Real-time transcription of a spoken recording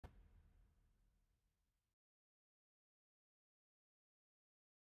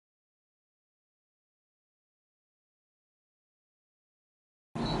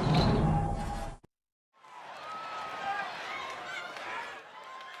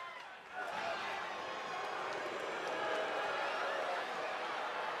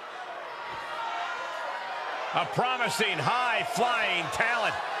A promising high-flying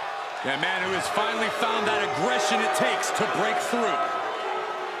talent. Yeah, man who has finally found that aggression it takes to break through.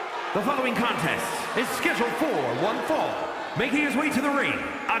 The following contest is scheduled for one fall. Making his way to the ring,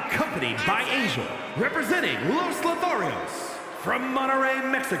 accompanied by Angel, representing Los Lotharios from Monterrey,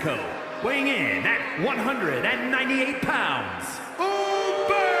 Mexico, weighing in at 198 pounds,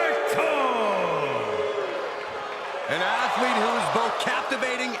 Humberto! An athlete who is both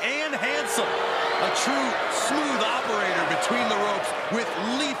captivating and handsome. A true smooth operator between the ropes with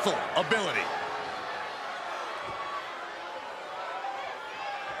lethal ability.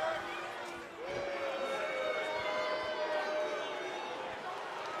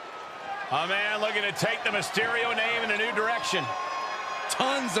 A man looking to take the Mysterio name in a new direction.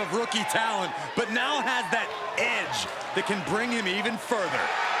 Tons of rookie talent, but now has that edge that can bring him even further.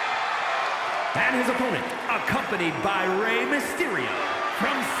 And his opponent, accompanied by Rey Mysterio,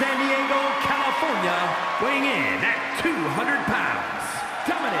 from San Diego, California, weighing in at 200 pounds,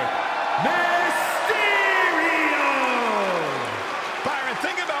 Dominik Mysterio! Byron,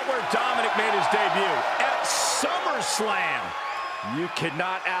 think about where Dominik made his debut, at SummerSlam. You could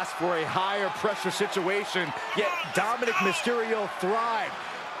not ask for a higher pressure situation, yet Dominik Mysterio thrived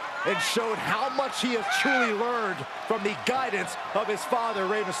and showed how much he has truly learned from the guidance of his father,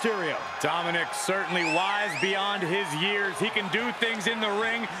 Rey Mysterio. Dominik certainly wise beyond his years. He can do things in the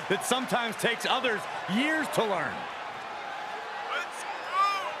ring that sometimes takes others years to learn. Let's go!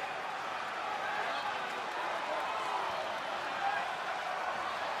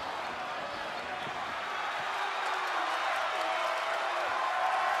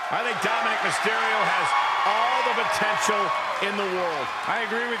 I think Dominik Mysterio has all the potential in the world. I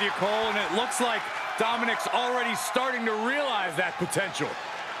agree with you, Cole, and it looks like Dominik's already starting to realize that potential.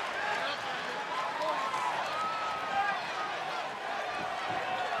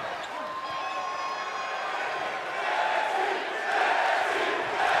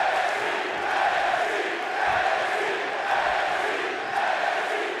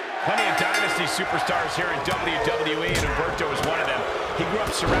 Plenty of Dynasty superstars here in WWE, and Humberto is one of them. He grew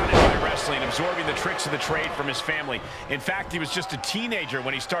up surrounded by wrestling, absorbing the tricks of the trade from his family. In fact, he was just a teenager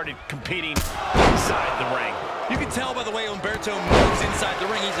when he started competing inside the ring. You can tell by the way Humberto moves inside the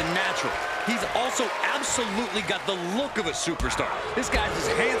ring, he's a natural. He's also absolutely got the look of a superstar. This guy's as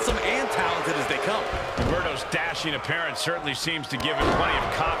handsome and talented as they come. Humberto's dashing appearance certainly seems to give him plenty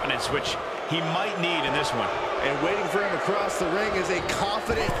of confidence, which he might need in this one. And waiting for him across the ring is a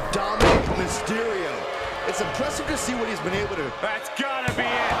confident Dominik Mysterio. It's impressive to see what he's been able to... That's gotta be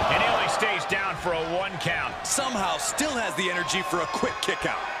it. And he only stays down for a 1 count. Somehow still has the energy for a quick kick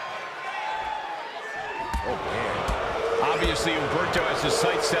out. Oh, man. Obviously, Humberto has his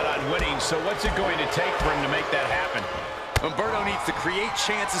sights set on winning, so what's it going to take for him to make that happen? Humberto needs to create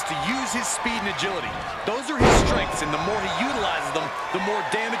chances to use his speed and agility. Those are his strengths, and the more he utilizes them, the more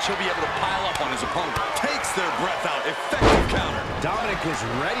damage he'll be able to pile up on his opponent. Takes their breath out. Effective counter. Dominik is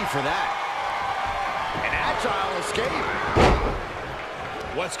ready for that. An agile escape.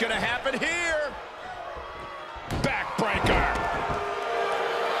 What's going to happen here? Backbreaker.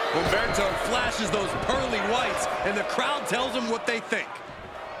 Humberto flashes those pearly whites, and the crowd tells him what they think.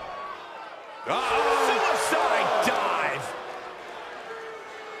 Suicide dive.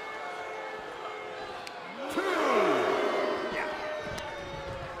 2.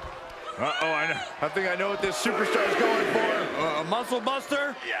 I think I know what this superstar is going for. A muscle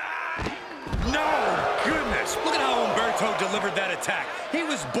buster? Yeah. No, goodness. Look at how Humberto delivered that attack. He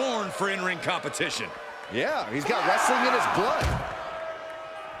was born for in-ring competition. Yeah, he's got wrestling in his blood.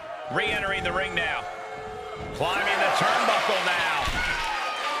 Re-entering the ring now. Climbing the turnbuckle now.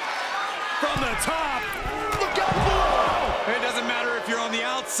 From the top. Look out below. It doesn't matter if you're on the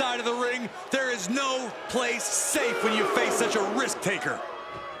outside of the ring. There is no place safe when you face such a risk taker.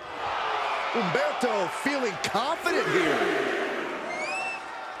 Humberto feeling confident here.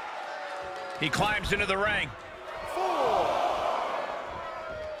 He climbs into the ring. 4.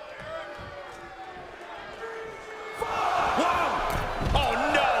 5. Oh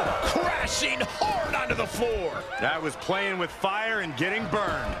no! Crashing hard onto the floor. That was playing with fire and getting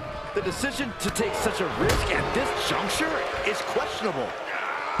burned. The decision to take such a risk at this juncture is questionable.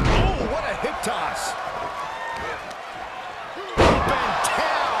 Oh, what a hip toss. Up and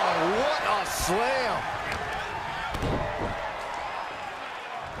down. What a slam.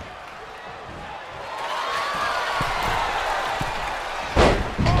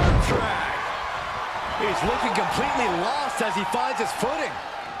 Arm drag. He's looking completely lost as he finds his footing.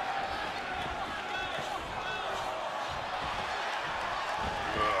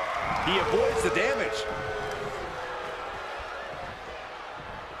 He avoids the damage.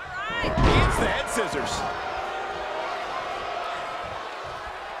 He hits the head scissors.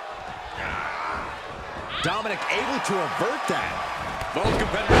 Dominik able to avert that. Both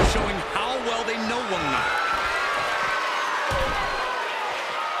competitors showing how well they know one another.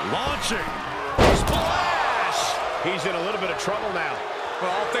 Launching. Splash! He's in a little bit of trouble now.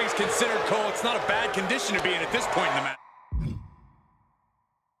 Well, all things considered, Cole, it's not a bad condition to be in at this point in the match.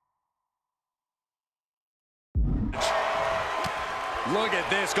 Look at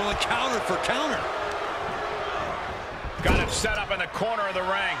this, going counter for counter. Got him set up in the corner of the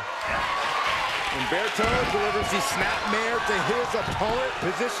ring. Humberto delivers the snapmare to his opponent,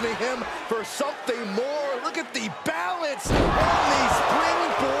 positioning him for something more. Look at the balance on the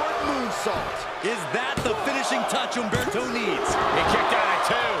springboard moonsault. Is that the finishing touch Humberto needs? He kicked out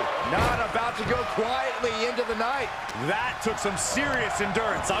at 2. Not about to go quietly into the night. That took some serious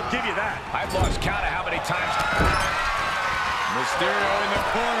endurance, I'll give you that. I've lost count of how many times. Mysterio in the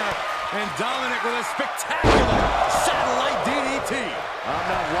corner, and Dominik with a spectacular satellite DDT. I'm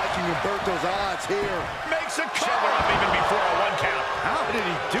not liking Humberto's odds here. Makes a shoulder up even before a 1 count. How did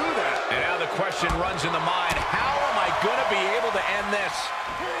he do that? And now the question runs in the mind, how am I going to be able to end this?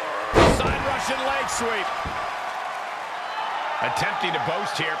 Side Russian leg sweep. Attempting to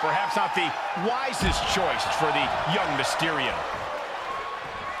boast here, perhaps not the wisest choice for the young Mysterio.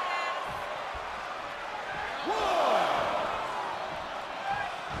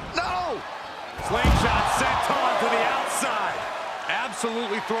 No! Slingshot sent on to the outside.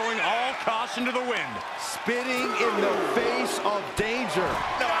 Absolutely throwing all caution to the wind. Spitting in the face of danger.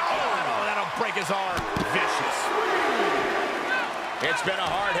 No, that'll break his arm. Vicious. It's been a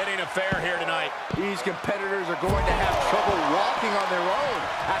hard-hitting affair here tonight. These competitors are going to have trouble walking on their own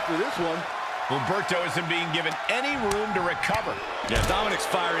after this one. Humberto isn't being given any room to recover. Yeah, Dominik's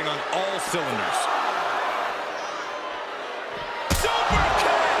firing on all cylinders. Super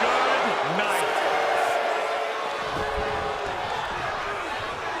kick! Good night.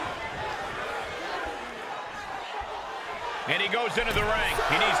 And he goes into the ring.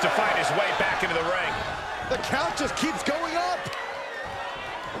 He needs to find his way back into the ring. The count just keeps going up.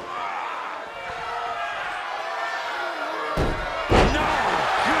 No!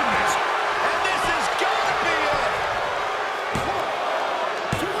 Goodness! And this is gonna be it!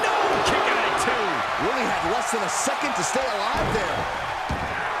 No! Kick out at 2. Really had less than a second to stay alive there.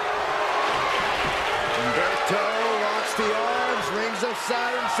 Humberto locks the arms, rings of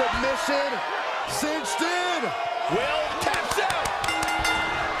Saturn submission. Cinched in. Will taps out.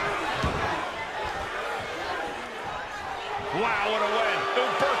 Wow, what a win.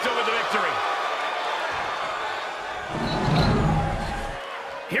 Humberto with the victory.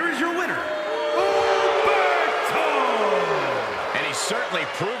 Here is your winner, Humberto! And he certainly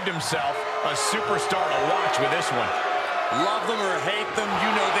proved himself a superstar to watch with this one. Love them or hate them,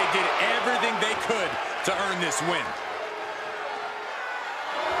 you know they did everything they could to earn this win.